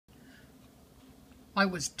I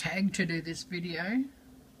was tagged to do this video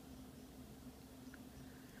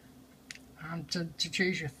to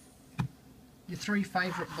choose your three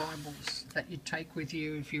favourite Bibles that you'd take with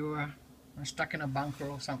you if you were stuck in a bunker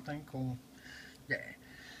or something. Or yeah,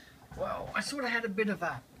 well, I sort of had a bit of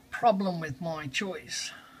a problem with my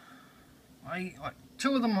choice.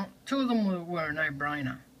 Two of them were a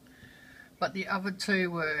no-brainer, but the other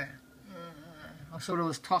two were I sort of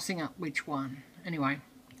was tossing up which one. Anyway,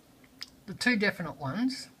 the two definite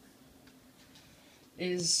ones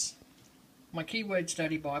is my Keyword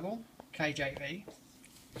Study Bible, KJV,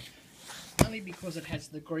 only because it has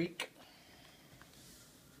the Greek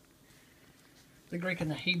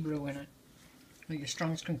and the Hebrew in it. Your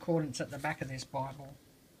Strong's Concordance at the back of this Bible.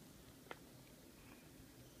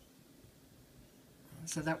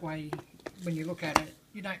 So that way, when you look at it,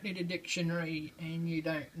 you don't need a dictionary and you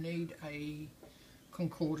don't need a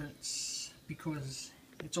concordance, because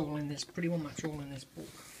it's all in this, pretty much all in this book,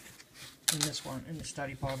 in this one, in the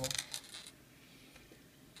study Bible.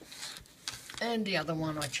 And the other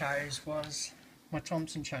one I chose was my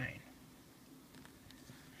Thompson chain.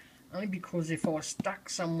 Only because if I was stuck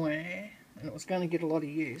somewhere and it was going to get a lot of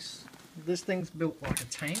use, this thing's built like a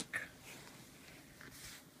tank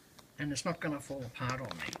and it's not going to fall apart on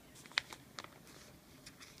me.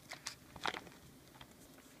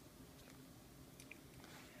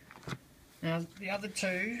 Now the other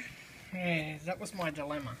two, yeah, that was my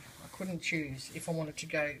dilemma. I couldn't choose if I wanted to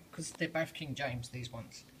go, because they're both King James, these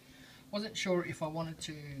ones. Wasn't sure if I wanted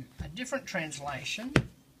to a different translation.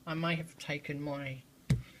 I may have taken my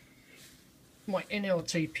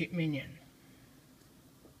NLT Pit Minion.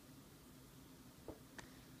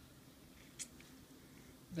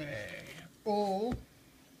 There. Or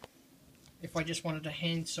if I just wanted a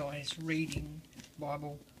hand size reading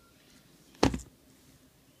Bible,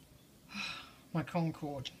 my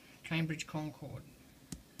Concord, Cambridge Concord.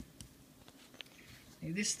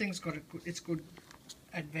 Now, this thing's got its good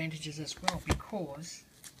advantages as well, because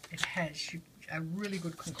it has a really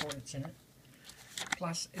good concordance in it.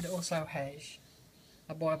 Plus, it also has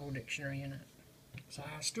a Bible dictionary in it. So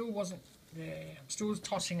I still wasn't there. I'm still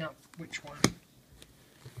tossing up which one.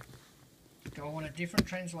 Do I want a different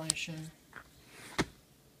translation,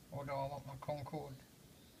 or do I want my Concord?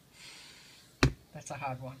 That's a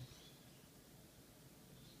hard one.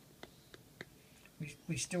 The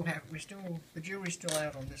jury's still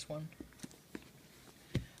out on this one,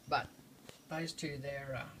 but those two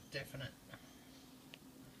there are definite.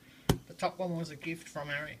 The top one was a gift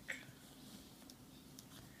from Eric,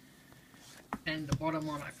 and the bottom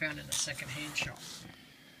one I found in a second-hand shop.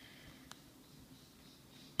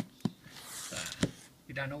 So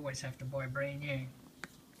you don't always have to buy brand new.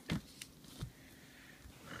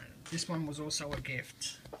 This one was also a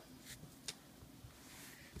gift.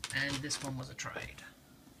 And this one was a trade.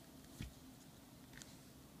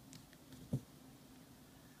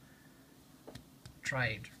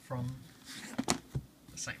 Trade from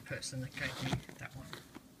the same person that gave me that one.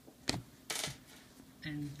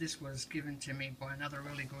 And this was given to me by another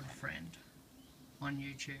really good friend on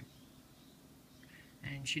YouTube.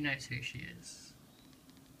 And she knows who she is.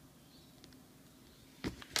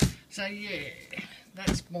 So yeah,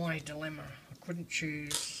 that's my dilemma. I couldn't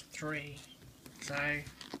choose three. So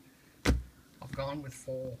I've gone with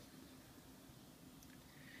 4.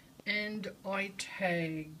 And I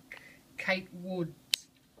tag Kate Woods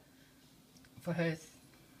for her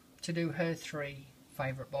to do her 3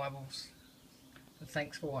 favourite Bibles. So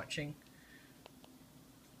thanks for watching.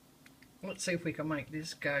 Let's see if we can make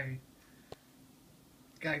this go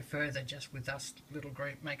further just with us little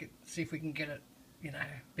group. See if we can get it,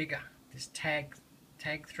 bigger. Just tag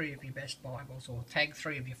 3 of your best Bibles, or tag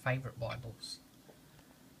 3 of your favourite Bibles.